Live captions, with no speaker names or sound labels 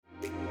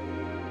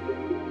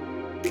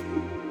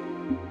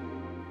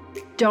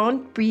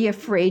Don't be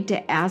afraid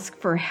to ask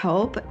for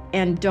help,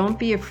 and don't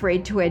be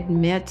afraid to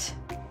admit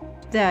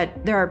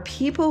that there are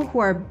people who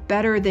are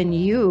better than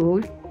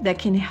you that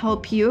can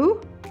help you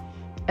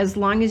as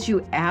long as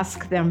you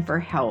ask them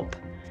for help.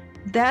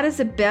 That is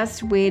the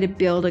best way to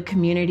build a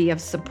community of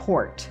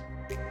support.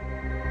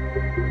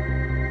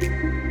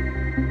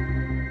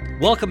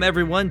 Welcome,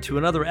 everyone, to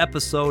another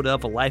episode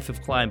of A Life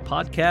of Climb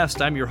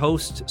podcast. I'm your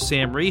host,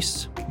 Sam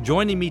Reese.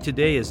 Joining me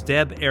today is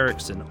Deb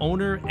Erickson,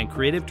 owner and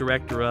creative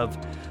director of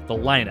The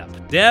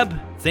Lineup. Deb,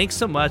 thanks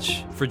so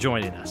much for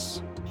joining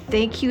us.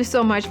 Thank you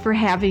so much for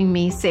having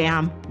me,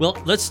 Sam. Well,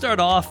 let's start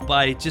off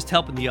by just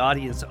helping the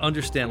audience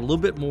understand a little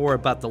bit more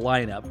about The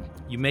Lineup.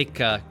 You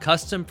make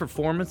custom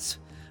performance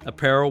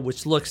apparel,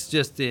 which looks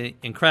just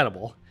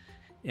incredible.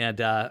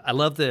 And I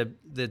love the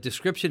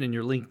description in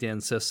your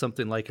LinkedIn says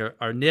something like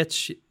our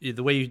niche,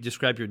 the way you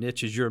describe your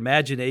niche is your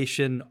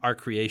imagination, our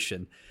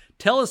creation.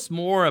 Tell us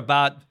more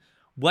about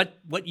what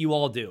you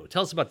all do.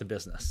 Tell us about the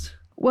business.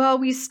 Well,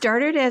 we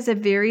started as a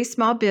very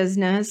small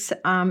business,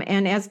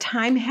 and as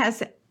time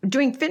has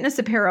doing fitness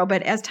apparel,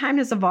 but as time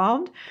has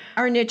evolved,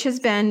 our niche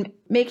has been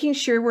making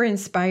sure we're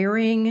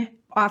inspiring,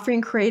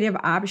 offering creative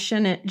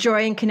option,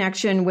 joy, and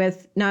connection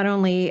with not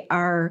only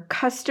our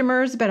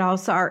customers, but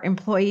also our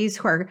employees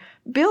who are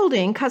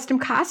building custom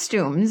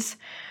costumes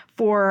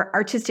for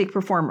artistic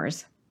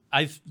performers.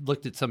 I've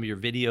looked at some of your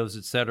videos,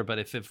 et cetera, but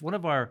if one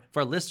of our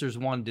listeners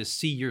wanted to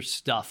see your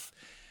stuff,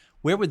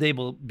 where would they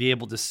be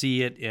able to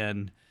see it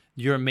and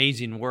your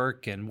amazing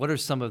work? And what are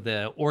some of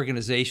the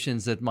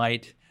organizations that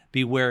might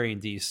be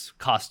wearing these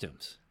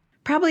costumes?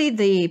 Probably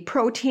the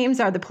pro teams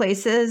are the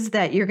places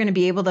that you're going to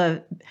be able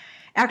to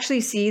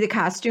actually see the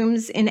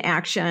costumes in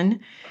action.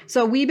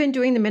 So we've been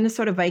doing the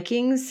Minnesota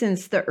Vikings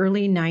since the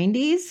early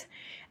 90s.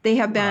 They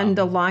have been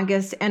the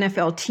longest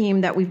NFL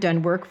team that we've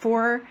done work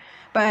for.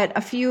 But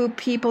a few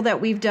people that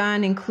we've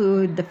done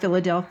include the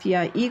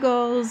Philadelphia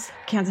Eagles,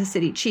 Kansas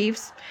City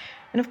Chiefs,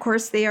 and of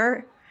course they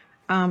are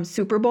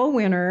Super Bowl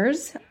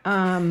winners.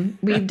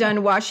 We've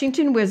done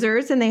Washington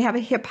Wizards, and they have a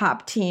hip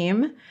hop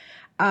team.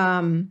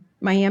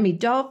 Miami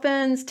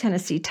Dolphins,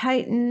 Tennessee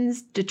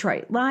Titans,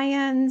 Detroit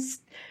Lions,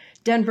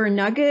 Denver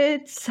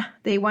Nuggets,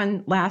 they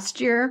won last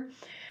year.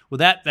 Well,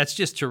 that's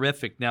just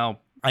terrific. Now,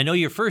 I know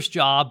your first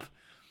job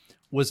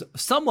was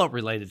somewhat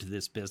related to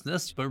this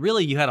business, but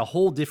really you had a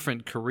whole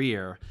different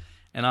career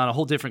and on a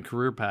whole different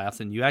career path,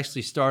 and you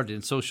actually started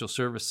in social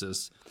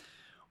services.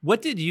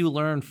 What did you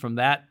learn from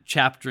that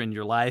chapter in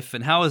your life,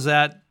 and how did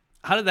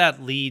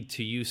that lead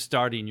to you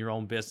starting your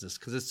own business?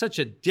 Because it's such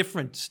a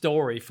different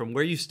story from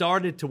where you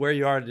started to where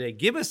you are today.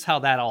 Give us how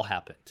that all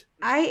happened.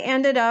 I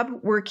ended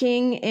up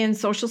working in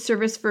social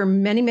service for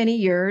many, many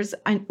years.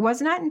 It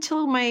was not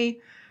until my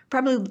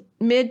probably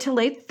mid to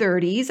late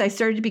 30s, I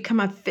started to become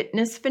a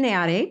fitness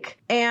fanatic,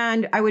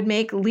 and I would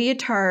make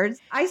leotards.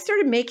 I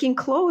started making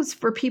clothes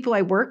for people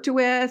I worked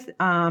with.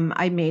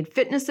 I made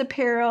fitness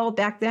apparel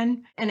back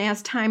then. And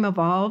as time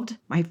evolved,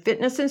 my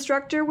fitness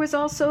instructor was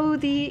also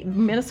the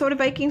Minnesota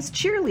Vikings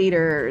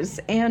cheerleaders,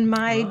 and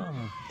my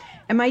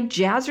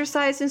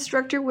jazzercise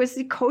instructor was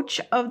the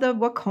coach of the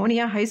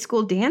Waconia High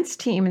School dance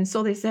team. And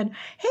so they said,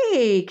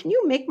 hey, can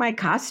you make my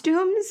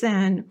costumes?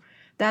 And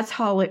that's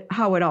how it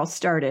all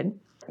started.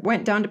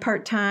 Went down to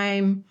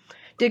part-time,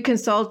 did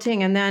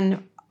consulting, and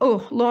then,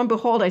 lo and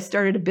behold, I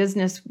started a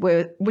business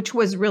which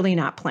was really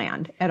not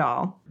planned at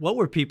all. What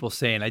were people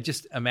saying? I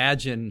just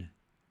imagine,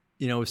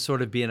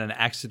 sort of being an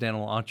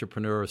accidental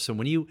entrepreneur. So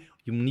when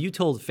you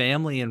told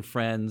family and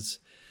friends,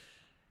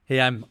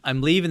 hey,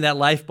 I'm leaving that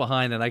life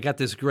behind, and I got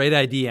this great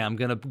idea. I'm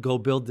going to go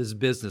build this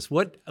business.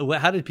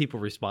 How did people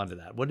respond to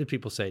that? What did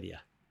people say to you?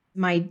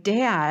 My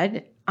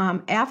dad,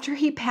 after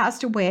he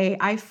passed away,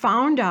 I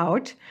found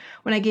out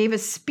when I gave a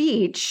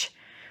speech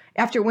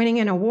after winning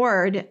an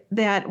award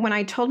that when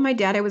I told my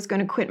dad I was going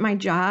to quit my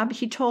job,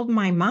 he told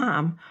my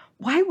mom,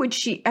 why would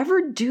she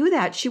ever do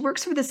that? She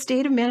works for the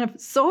state of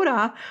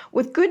Minnesota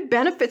with good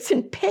benefits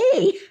and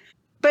pay.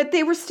 But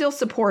they were still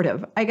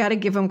supportive. I got to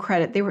give them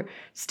credit. They were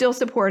still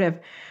supportive.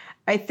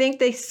 I think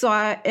they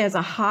saw it as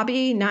a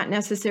hobby, not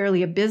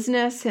necessarily a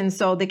business. And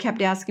so they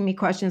kept asking me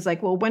questions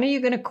like, well, when are you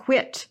going to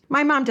quit?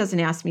 My mom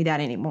doesn't ask me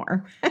that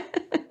anymore.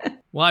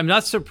 Well, I'm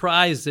not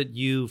surprised that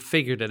you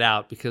figured it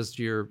out, because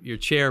your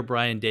chair,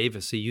 Brian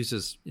Davis, he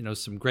uses,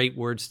 some great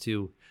words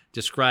to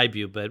describe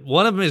you, but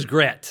one of them is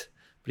grit.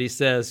 But he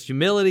says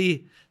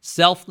humility,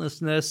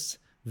 selflessness,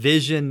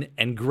 vision,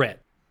 and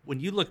grit.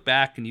 When you look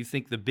back and you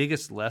think the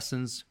biggest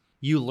lessons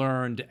you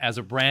learned as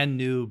a brand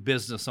new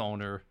business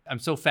owner, I'm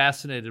so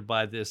fascinated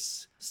by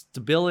this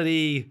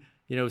stability,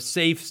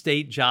 safe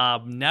state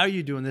job. Now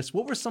you're doing this.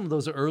 What were some of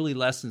those early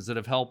lessons that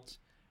have helped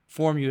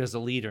form you as a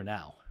leader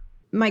now?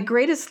 My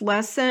greatest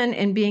lesson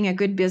in being a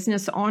good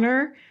business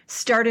owner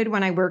started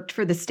when I worked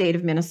for the state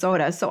of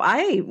Minnesota. So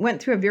I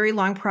went through a very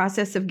long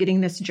process of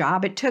getting this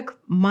job. It took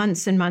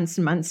months and months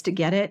and months to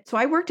get it. So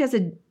I worked as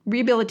a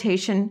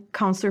rehabilitation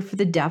counselor for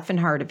the deaf and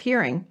hard of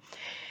hearing.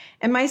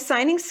 And my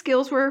signing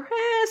skills were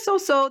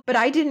so-so, but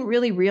I didn't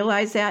really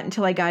realize that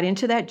until I got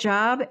into that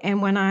job.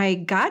 And when I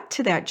got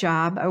to that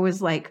job, I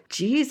was like,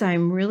 geez,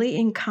 I'm really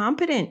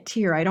incompetent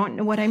here. I don't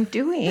know what I'm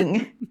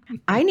doing.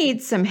 I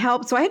need some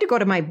help. So I had to go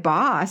to my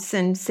boss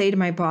and say to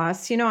my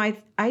boss, I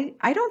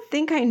don't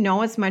think I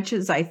know as much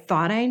as I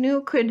thought I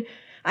knew. Could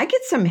I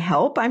get some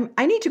help?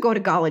 I need to go to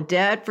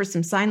Gallaudet for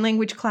some sign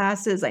language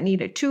classes. I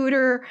need a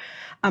tutor.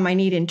 I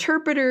need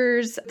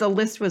interpreters. The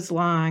list was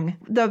long.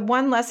 The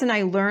one lesson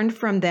I learned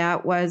from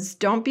that was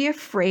don't be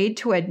afraid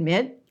to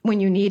admit when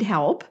you need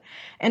help.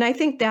 And I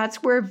think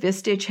that's where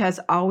Vistage has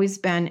always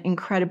been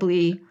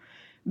incredibly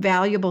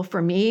valuable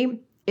for me,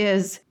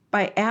 is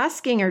by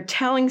asking or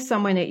telling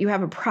someone that you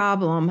have a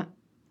problem,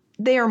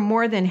 they are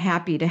more than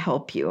happy to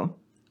help you.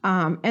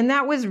 And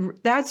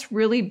that's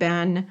really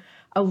been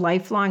a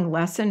lifelong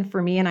lesson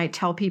for me. And I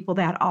tell people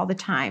that all the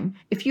time.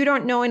 If you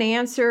don't know an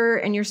answer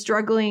and you're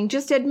struggling,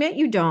 just admit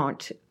you don't.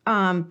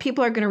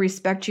 People are going to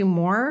respect you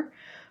more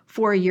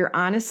for your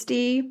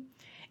honesty.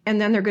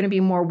 And then they're going to be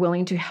more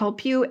willing to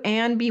help you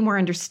and be more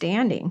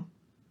understanding.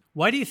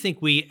 Why do you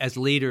think we, as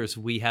leaders,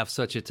 we have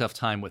such a tough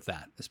time with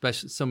that?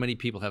 Especially so many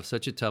people have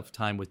such a tough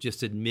time with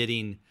just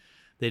admitting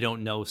they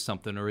don't know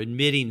something or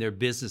admitting their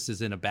business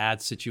is in a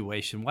bad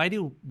situation. Why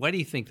do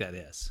you think that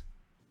is?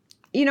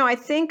 I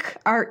think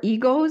our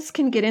egos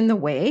can get in the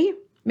way.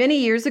 Many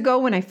years ago,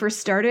 when I first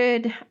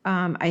started,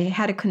 I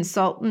had a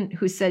consultant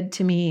who said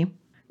to me,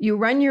 you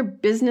run your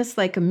business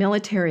like a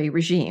military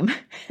regime.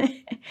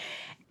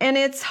 And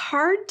it's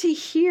hard to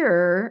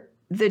hear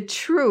the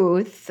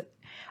truth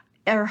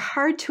or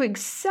hard to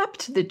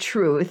accept the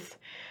truth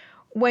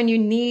when you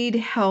need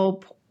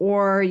help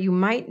or you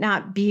might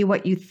not be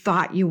what you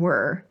thought you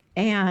were.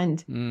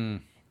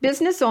 And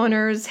business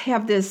owners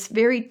have this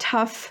very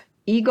tough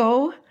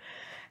ego,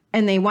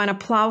 and they want to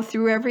plow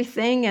through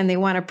everything and they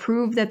want to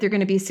prove that they're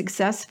going to be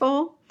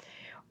successful,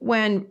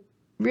 when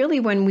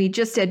we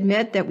just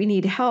admit that we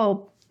need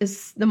help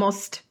is the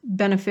most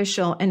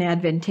beneficial and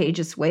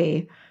advantageous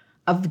way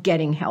of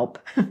getting help.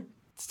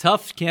 It's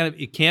tough.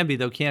 It can be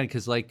though, can't it?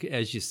 Because like,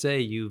 as you say,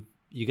 you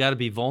got to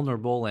be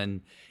vulnerable,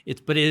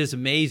 but it is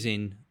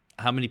amazing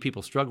how many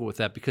people struggle with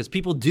that, because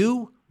people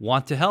do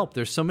want to help.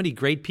 There's so many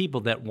great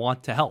people that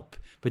want to help,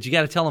 but you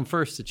got to tell them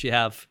first that you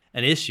have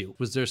an issue.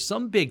 Was there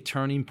some big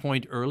turning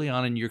point early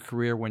on in your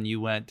career when you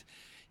went,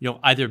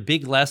 either a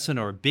big lesson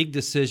or a big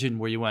decision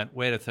where you went,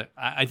 wait a second,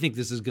 I think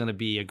this is going to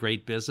be a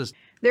great business?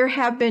 There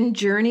have been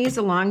journeys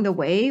along the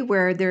way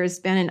where there's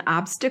been an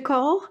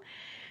obstacle,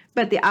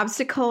 but the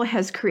obstacle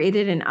has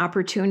created an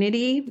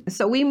opportunity.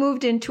 So we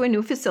moved into a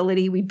new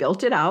facility. We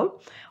built it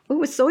out. It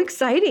was so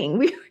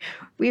exciting.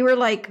 We were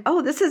like,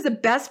 oh, this is the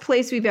best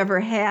place we've ever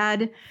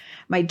had.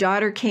 My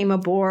daughter came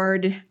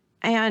aboard,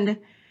 and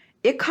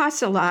it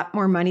cost a lot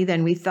more money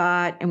than we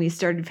thought, and we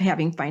started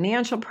having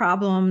financial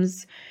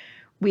problems.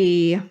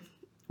 We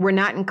were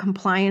not in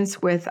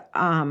compliance with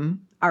our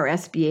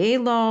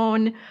SBA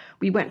loan.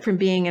 We went from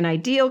being an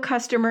ideal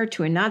customer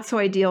to a not so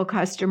ideal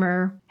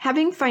customer.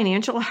 Having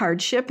financial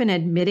hardship and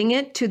admitting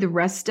it to the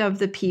rest of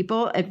the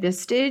people at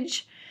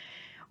Vistage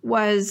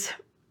was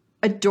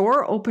a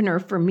door opener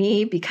for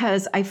me,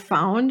 because I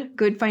found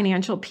good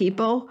financial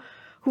people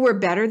who were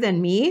better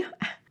than me.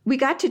 We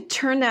got to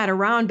turn that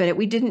around, but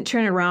we didn't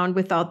turn it around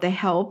without the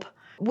help.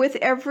 With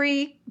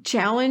every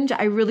challenge,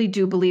 I really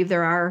do believe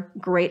there are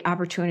great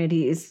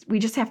opportunities. We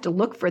just have to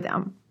look for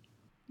them.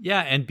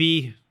 Yeah, and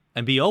be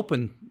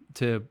open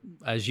to,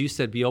 as you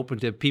said, be open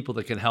to people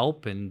that can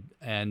help, and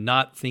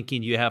not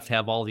thinking you have to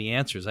have all the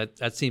answers.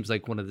 That seems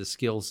like one of the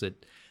skills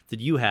that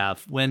you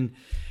have. When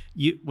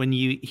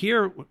you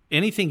hear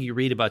anything you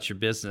read about your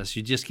business,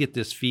 you just get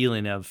this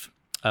feeling of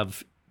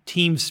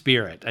team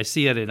spirit. I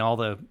see it in all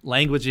the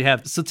language you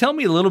have. So tell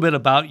me a little bit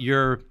about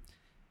your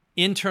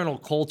internal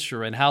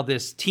culture and how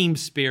this team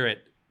spirit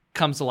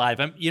comes alive.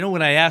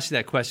 When I ask you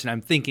that question,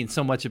 I'm thinking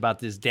so much about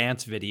this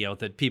dance video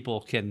that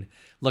people can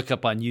look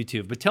up on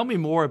YouTube. But tell me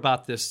more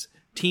about this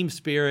team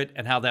spirit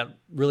and how that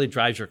really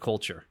drives your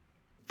culture.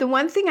 The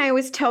one thing I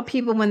always tell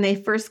people when they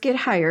first get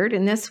hired,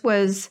 and this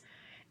was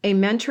a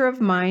mentor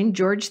of mine,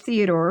 George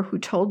Theodore, who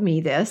told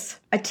me this,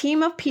 a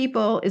team of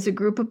people is a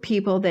group of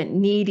people that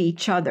need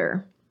each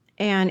other.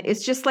 And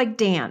it's just like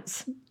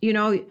dance.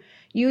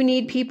 You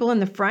need people in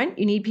the front,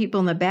 you need people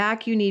in the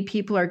back, you need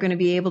people who are going to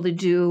be able to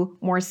do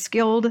more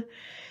skilled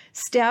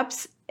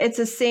steps. It's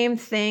the same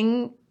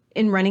thing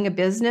in running a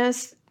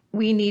business.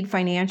 We need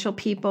financial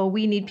people.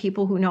 We need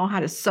people who know how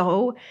to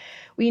sew.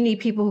 We need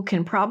people who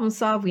can problem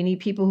solve. We need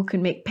people who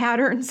can make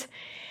patterns.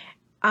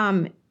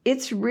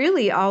 It's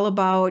really all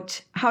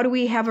about how do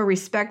we have a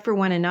respect for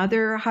one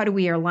another? How do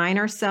we align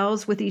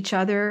ourselves with each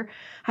other?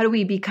 How do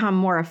we become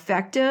more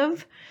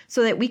effective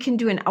so that we can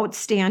do an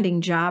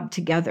outstanding job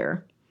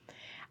together?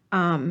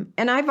 And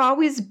I've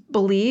always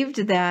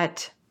believed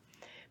that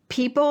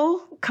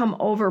people come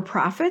over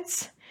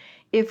profits.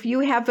 If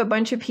you have a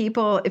bunch of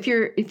people, if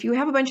you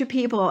have a bunch of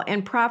people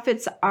and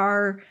profits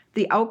are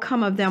the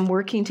outcome of them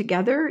working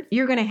together,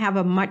 you're going to have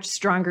a much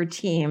stronger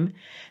team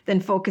than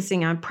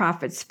focusing on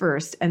profits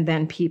first and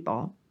then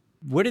people.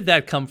 Where did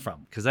that come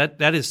from? Because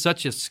that is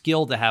such a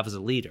skill to have as a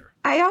leader.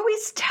 I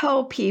always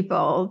tell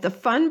people the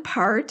fun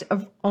part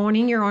of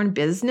owning your own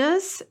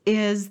business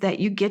is that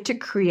you get to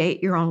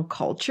create your own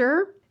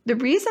culture. The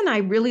reason I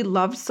really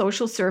loved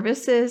social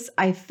services,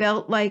 I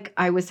felt like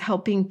I was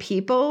helping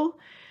people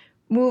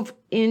move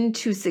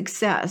into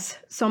success.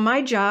 So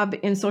my job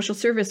in social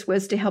service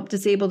was to help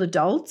disabled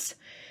adults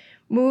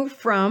move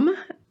from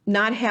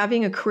not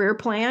having a career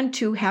plan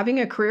to having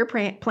a career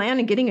plan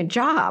and getting a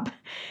job.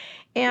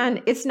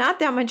 And it's not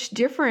that much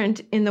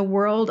different in the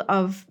world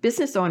of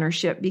business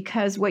ownership,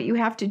 because what you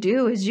have to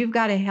do is you've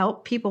got to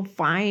help people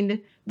find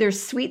their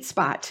sweet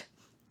spot.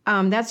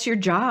 That's your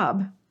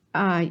job.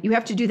 You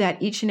have to do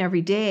that each and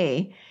every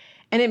day.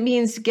 And it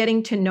means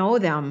getting to know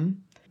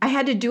them. I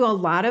had to do a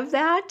lot of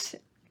that.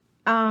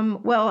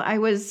 I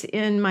was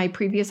in my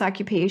previous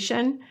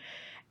occupation.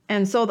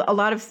 And so a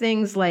lot of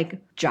things like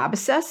job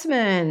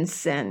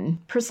assessments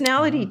and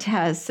personality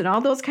tests and all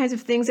those kinds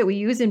of things that we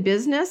use in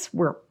business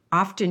were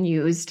often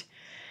used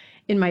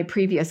in my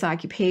previous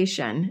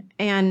occupation.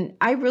 And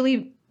I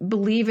really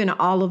believe in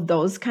all of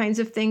those kinds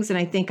of things. And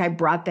I think I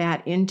brought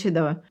that into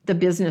the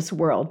business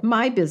world,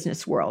 my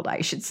business world,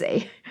 I should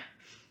say.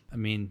 I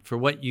mean, for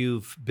what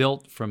you've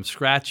built from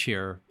scratch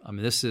here, I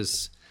mean, this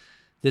is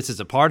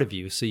a part of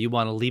you, so you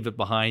want to leave it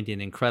behind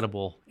in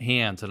incredible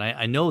hands. And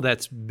I know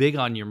that's big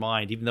on your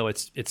mind, even though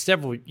it's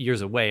several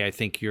years away. I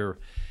think your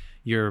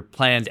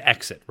planned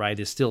exit, right,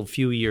 is still a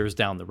few years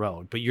down the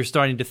road, but you're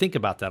starting to think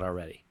about that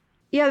already.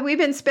 Yeah, we've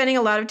been spending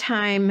a lot of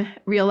time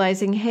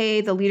realizing, hey,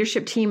 the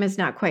leadership team is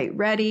not quite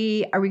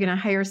ready. Are we going to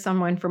hire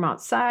someone from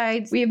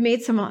outside? We have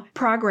made some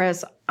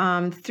progress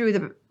through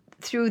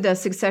the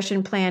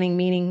succession planning,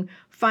 meaning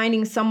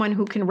finding someone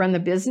who can run the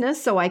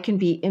business so I can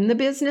be in the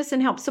business and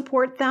help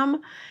support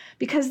them,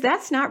 because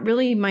that's not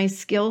really my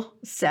skill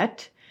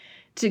set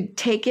to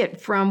take it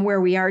from where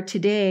we are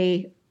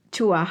today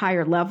to a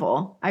higher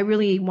level. I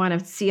really want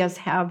to see us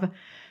have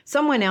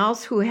someone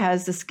else who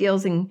has the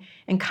skills and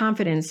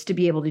confidence to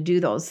be able to do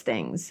those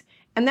things.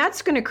 And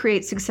that's going to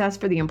create success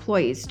for the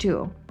employees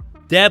too.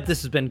 Deb,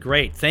 this has been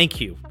great.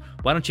 Thank you.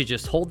 Why don't you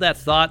just hold that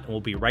thought and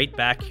we'll be right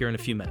back here in a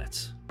few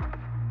minutes.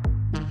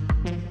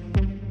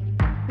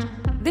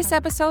 This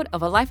episode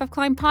of A Life of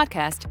Climb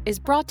podcast is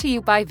brought to you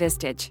by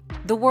Vistage,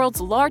 the world's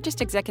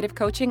largest executive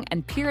coaching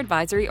and peer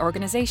advisory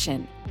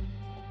organization.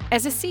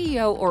 As a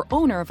CEO or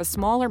owner of a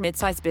small or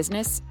mid-sized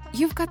business,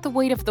 you've got the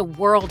weight of the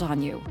world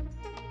on you.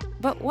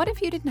 But what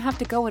if you didn't have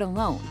to go it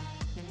alone?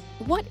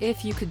 What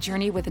if you could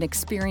journey with an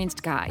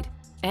experienced guide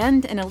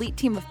and an elite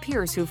team of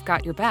peers who've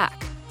got your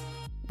back?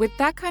 With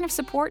that kind of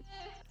support,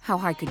 how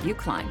high could you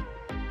climb?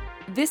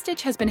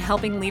 Vistage has been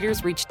helping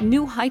leaders reach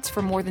new heights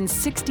for more than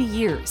 60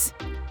 years.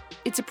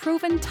 It's a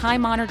proven,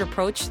 time-honored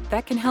approach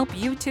that can help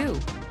you too.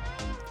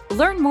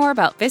 Learn more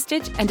about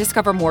Vistage and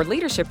discover more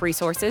leadership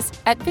resources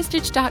at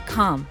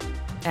Vistage.com.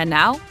 And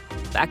now,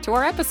 back to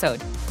our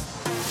episode.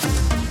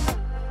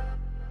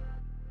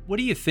 What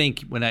do you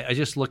think when I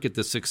just look at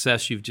the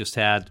success you've just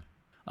had,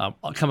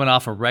 coming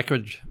off a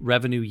record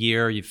revenue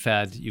year,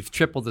 you've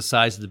tripled the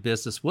size of the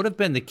business. What have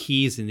been the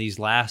keys in these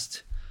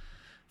last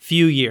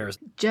few years?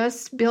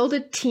 Just build a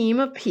team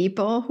of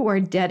people who are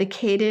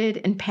dedicated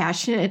and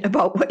passionate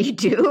about what you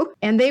do,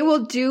 and they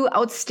will do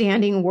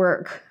outstanding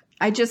work.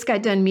 I just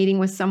got done meeting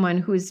with someone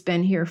who's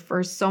been here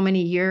for so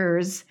many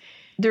years.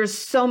 There's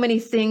so many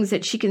things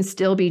that she can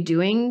still be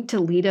doing to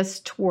lead us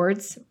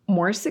towards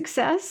more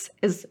success.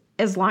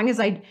 As long as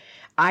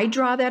I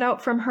draw that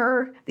out from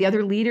her, the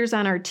other leaders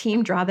on our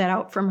team draw that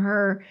out from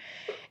her,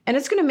 and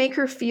it's going to make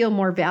her feel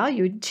more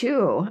valued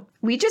too.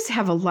 We just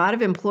have a lot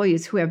of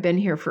employees who have been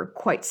here for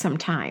quite some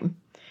time,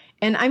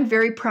 and I'm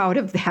very proud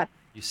of that.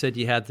 You said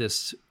you had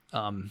this,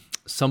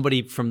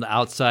 somebody from the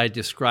outside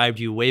described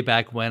you way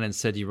back when and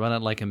said you run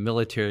it like a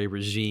military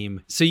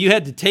regime. So you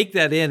had to take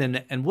that in,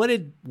 and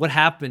what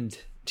happened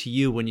to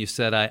you when you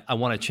said, I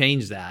want to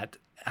change that?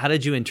 How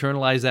did you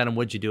internalize that, and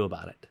what did you do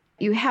about it?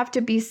 You have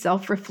to be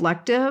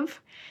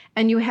self-reflective,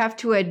 and you have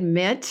to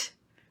admit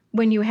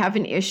when you have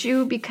an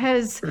issue,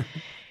 because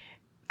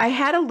I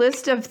had a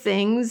list of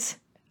things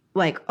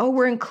like, oh,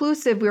 we're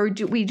inclusive,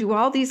 we do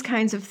all these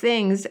kinds of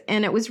things,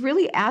 and it was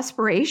really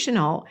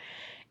aspirational.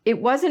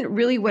 It wasn't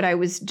really what I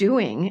was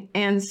doing.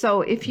 And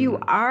so if you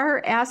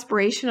are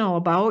aspirational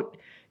about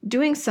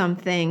doing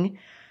something,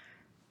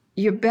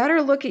 you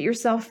better look at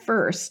yourself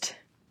first.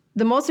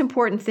 The most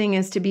important thing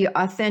is to be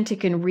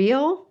authentic and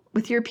real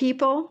with your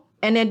people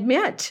and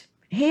admit,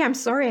 hey, I'm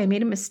sorry, I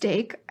made a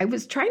mistake. I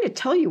was trying to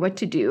tell you what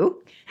to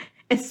do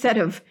instead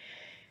of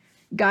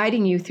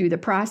guiding you through the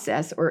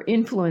process or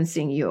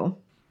influencing you.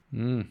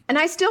 And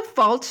I still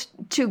fault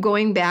to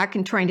going back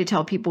and trying to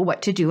tell people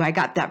what to do. I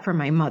got that from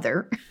my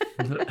mother.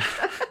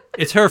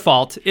 It's her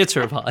fault. It's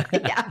her fault.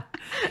 Yeah.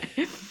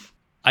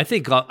 I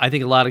think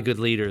a lot of good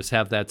leaders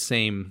have that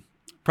same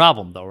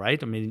problem, though,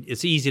 right? I mean,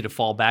 it's easy to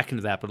fall back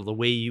into that, but the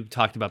way you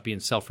talked about being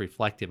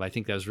self-reflective, I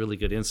think that was really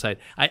good insight.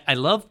 I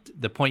loved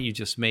the point you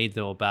just made,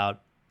 though,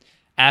 about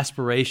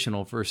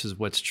aspirational versus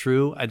what's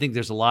true. I think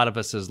there's a lot of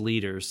us as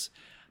leaders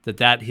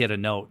that hit a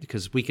note,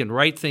 because we can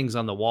write things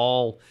on the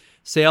wall,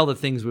 say all the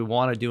things we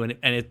want to do, and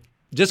it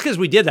just because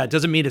we did that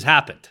doesn't mean it's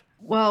happened.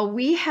 Well,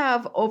 we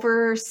have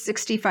over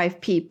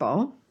 65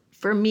 people.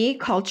 For me,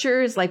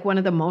 culture is like one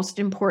of the most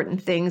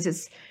important things.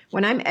 It's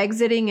when I'm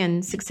exiting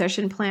and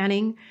succession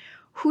planning,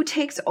 who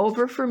takes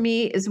over for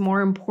me is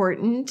more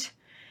important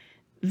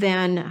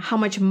than how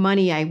much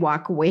money I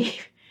walk away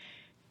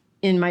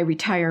in my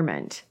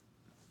retirement.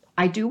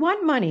 I do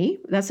want money.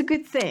 That's a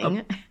good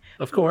thing.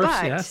 Of course,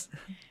 yes.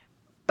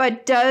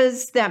 But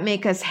does that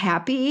make us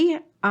happy?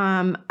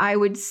 I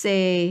would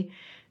say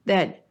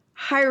that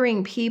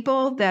hiring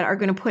people that are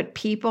going to put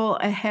people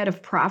ahead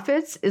of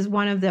profits is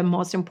one of the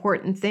most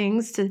important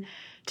things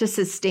to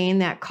sustain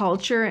that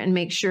culture and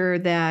make sure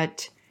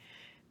that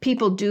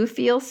people do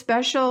feel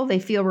special, they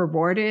feel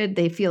rewarded,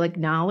 they feel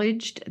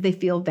acknowledged, they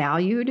feel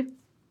valued.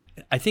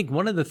 I think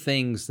one of the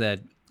things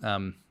that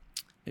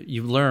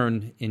you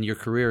learn in your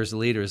career as a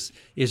leader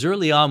is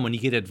early on when you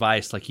get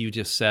advice, like you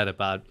just said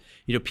about,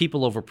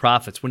 people over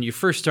profits. When you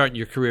first start in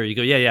your career, you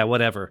go, yeah,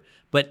 whatever.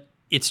 But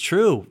it's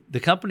true. The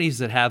companies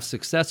that have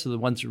success are the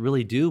ones that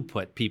really do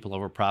put people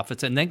over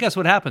profits. And then guess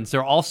what happens?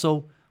 They're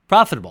also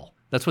profitable.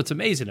 That's what's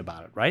amazing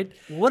about it, right?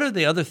 What are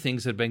the other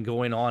things that have been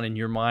going on in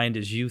your mind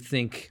as you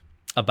think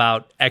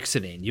about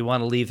exiting? You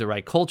want to leave the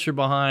right culture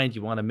behind.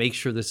 You want to make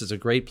sure this is a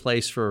great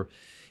place for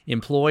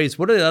employees.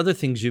 What are the other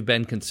things you've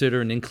been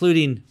considering,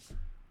 including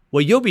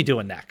what you'll be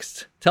doing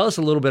next? Tell us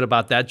a little bit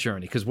about that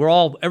journey, because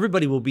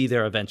everybody will be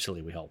there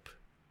eventually, we hope.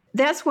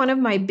 That's one of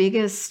my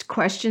biggest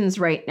questions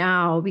right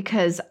now,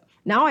 because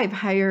now I've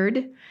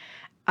hired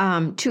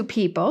 2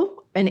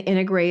 people, an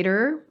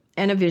integrator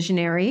and a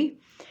visionary,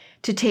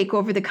 to take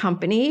over the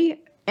company.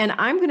 And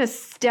I'm going to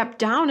step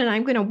down and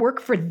I'm going to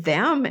work for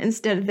them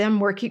instead of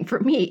them working for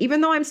me, even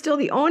though I'm still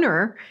the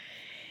owner.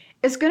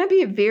 It's going to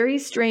be a very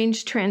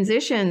strange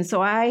transition.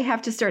 So I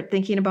have to start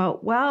thinking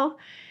about, well,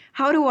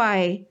 how do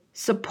I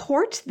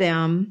support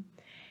them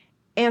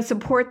and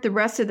support the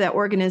rest of the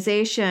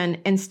organization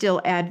and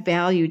still add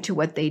value to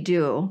what they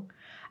do?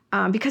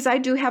 Because I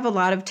do have a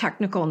lot of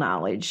technical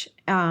knowledge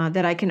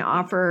that I can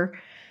offer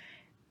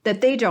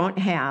that they don't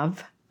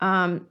have.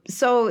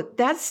 So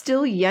that's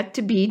still yet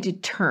to be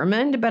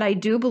determined. But I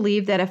do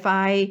believe that if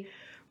I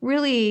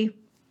really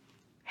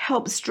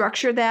help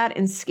structure that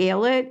and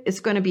scale it, it's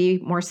going to be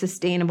more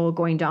sustainable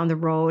going down the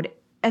road,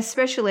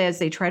 especially as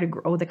they try to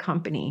grow the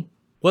company.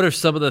 What are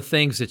some of the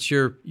things that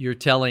you're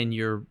telling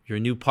your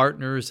new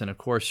partners and, of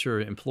course,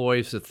 your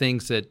employees, the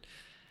things that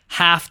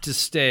have to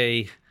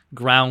stay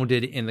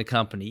grounded in the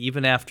company,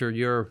 even after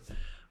you're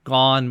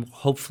gone,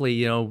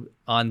 hopefully,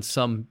 on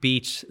some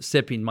beach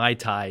sipping Mai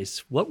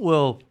Tais?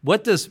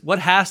 What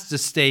has to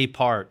stay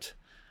part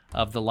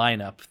of the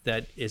lineup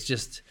that is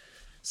just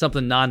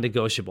something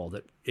non-negotiable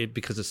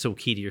because it's so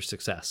key to your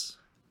success?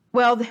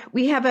 Well,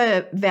 we have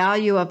a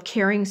value of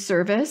caring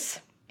service.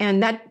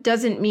 And that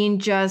doesn't mean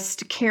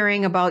just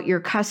caring about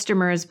your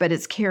customers, but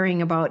it's caring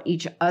about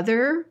each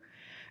other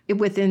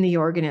within the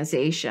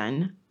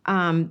organization.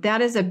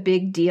 That is a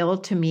big deal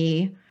to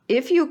me.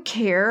 If you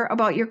care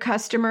about your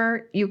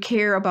customer, you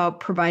care about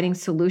providing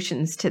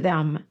solutions to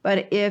them.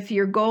 But if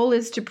your goal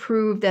is to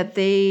prove that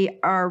they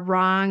are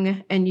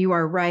wrong and you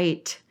are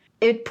right,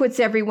 it puts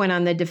everyone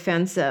on the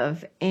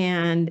defensive.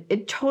 And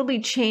it totally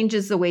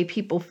changes the way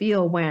people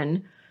feel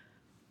when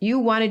you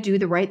want to do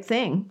the right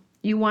thing.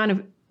 You want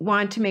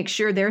to make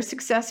sure they're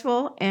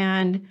successful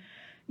and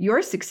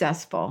you're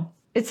successful.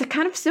 It's a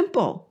kind of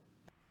simple.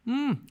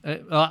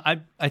 I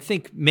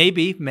think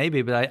maybe,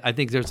 but I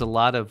think there's a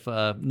lot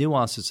of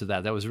nuances to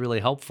that. That was really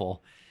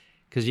helpful,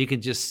 because you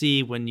can just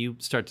see when you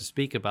start to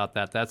speak about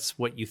that, that's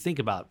what you think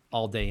about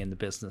all day in the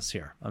business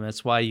here. I mean,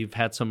 that's why you've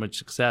had so much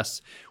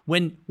success.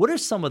 When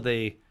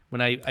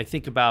I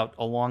think about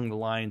along the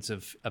lines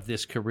of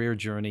this career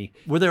journey,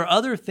 were there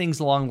other things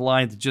along the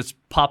line that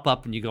just pop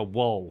up and you go,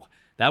 whoa,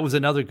 that was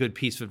another good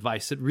piece of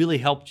advice that really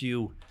helped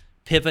you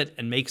pivot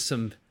and make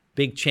some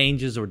big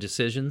changes or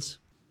decisions?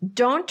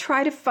 Don't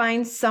try to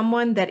find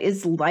someone that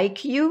is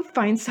like you.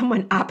 Find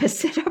someone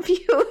opposite of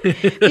you,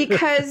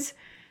 because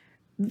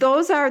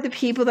those are the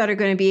people that are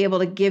going to be able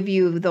to give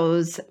you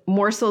those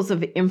morsels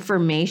of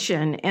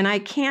information. And I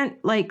can't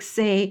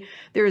say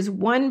there's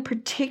one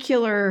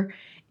particular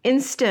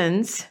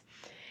instance,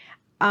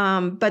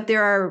 but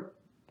there are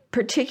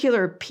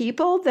particular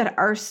people that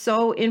are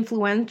so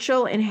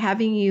influential in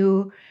having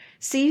you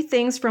see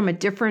things from a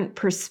different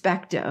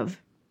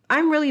perspective.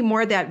 I'm really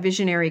more that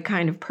visionary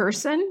kind of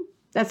person.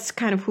 That's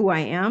kind of who I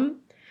am.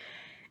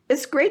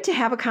 It's great to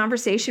have a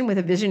conversation with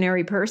a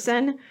visionary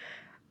person,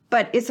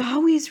 but it's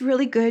always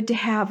really good to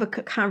have a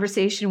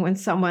conversation with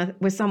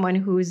someone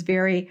who's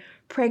very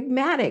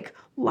pragmatic,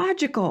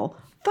 logical,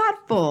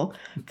 thoughtful,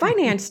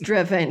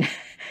 finance-driven,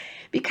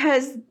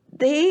 because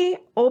they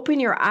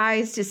open your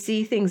eyes to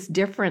see things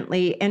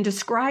differently and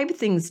describe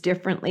things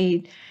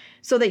differently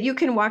so that you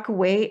can walk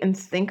away and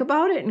think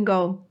about it and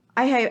go,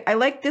 I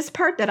like this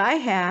part that I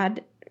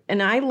had,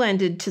 and I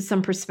lended to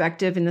some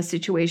perspective in the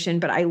situation,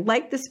 but I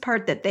like this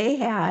part that they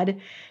had.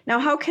 Now,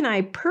 how can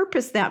I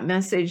purpose that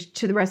message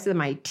to the rest of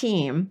my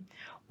team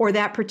or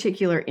that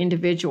particular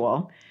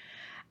individual.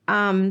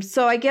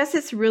 So I guess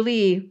it's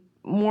really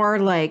more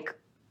like,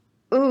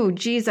 oh,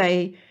 geez,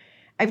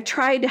 I've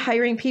tried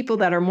hiring people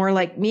that are more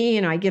like me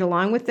and I get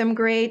along with them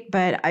great,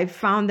 but I've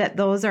found that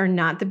those are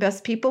not the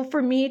best people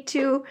for me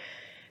to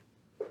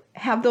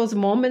have those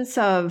moments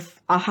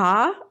of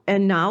aha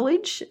and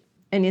knowledge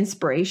and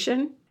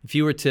inspiration. If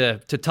you were to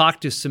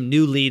talk to some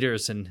new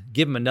leaders and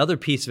give them another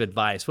piece of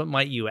advice, what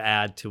might you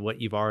add to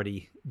what you've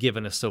already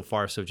given us so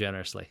far so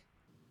generously?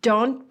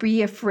 Don't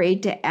be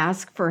afraid to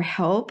ask for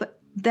help.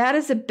 That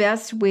is the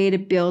best way to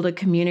build a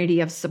community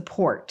of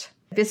support.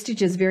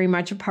 Vistage is very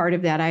much a part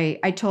of that.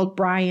 I told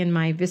Brian,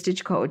 my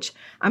Vistage coach,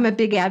 I'm a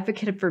big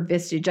advocate for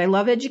Vistage. I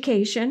love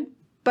education,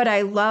 but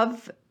I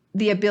love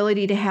the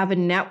ability to have a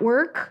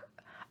network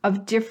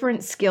of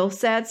different skill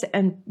sets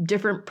and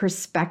different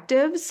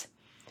perspectives,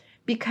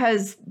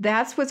 because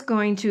that's what's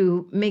going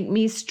to make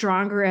me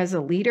stronger as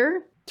a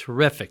leader.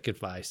 Terrific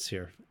advice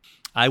here.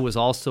 I was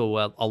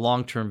also a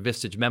long-term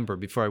Vistage member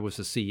before I was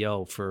a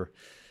CEO for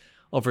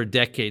over a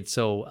decade.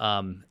 So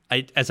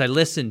as I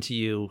listened to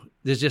you,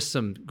 there's just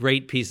some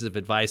great pieces of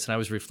advice. And I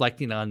was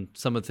reflecting on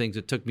some of the things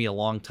that took me a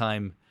long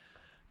time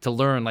to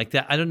learn like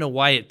that. I don't know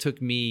why it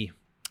took me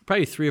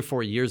probably 3 or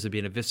 4 years of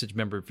being a Vistage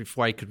member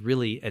before I could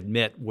really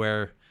admit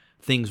where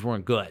things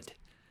weren't good.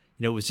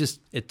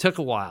 It took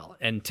a while,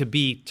 and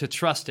to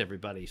trust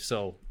everybody.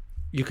 So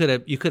you could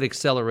have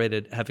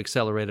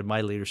accelerated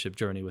my leadership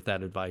journey with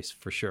that advice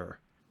for sure.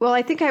 Well,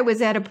 I think I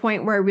was at a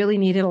point where I really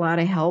needed a lot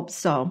of help.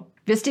 So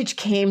Vistage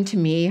came to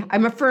me.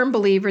 I'm a firm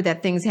believer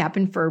that things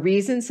happen for a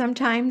reason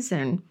sometimes.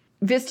 And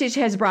Vistage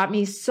has brought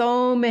me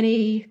so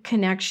many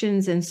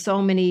connections and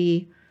so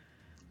many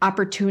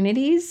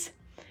opportunities.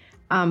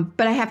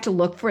 But I have to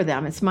look for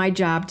them. It's my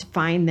job to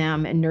find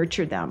them and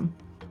nurture them.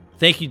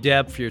 Thank you,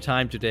 Deb, for your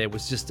time today. It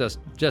was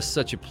just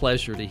such a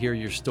pleasure to hear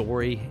your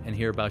story and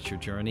hear about your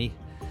journey.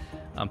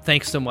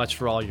 Thanks so much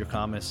for all your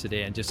comments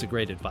today and just a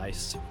great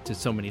advice to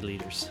so many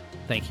leaders.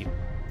 Thank you.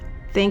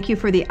 Thank you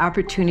for the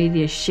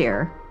opportunity to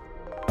share.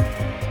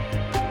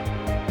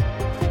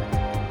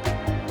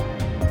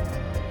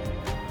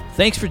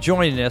 Thanks for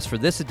joining us for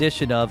this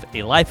edition of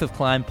A Life of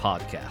Climb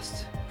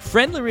podcast.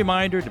 Friendly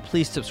reminder to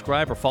please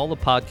subscribe or follow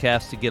the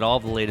podcast to get all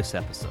the latest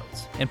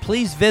episodes. And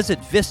please visit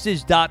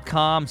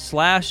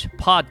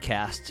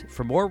vistage.com/podcast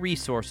for more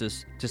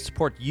resources to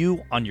support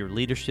you on your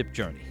leadership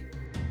journey.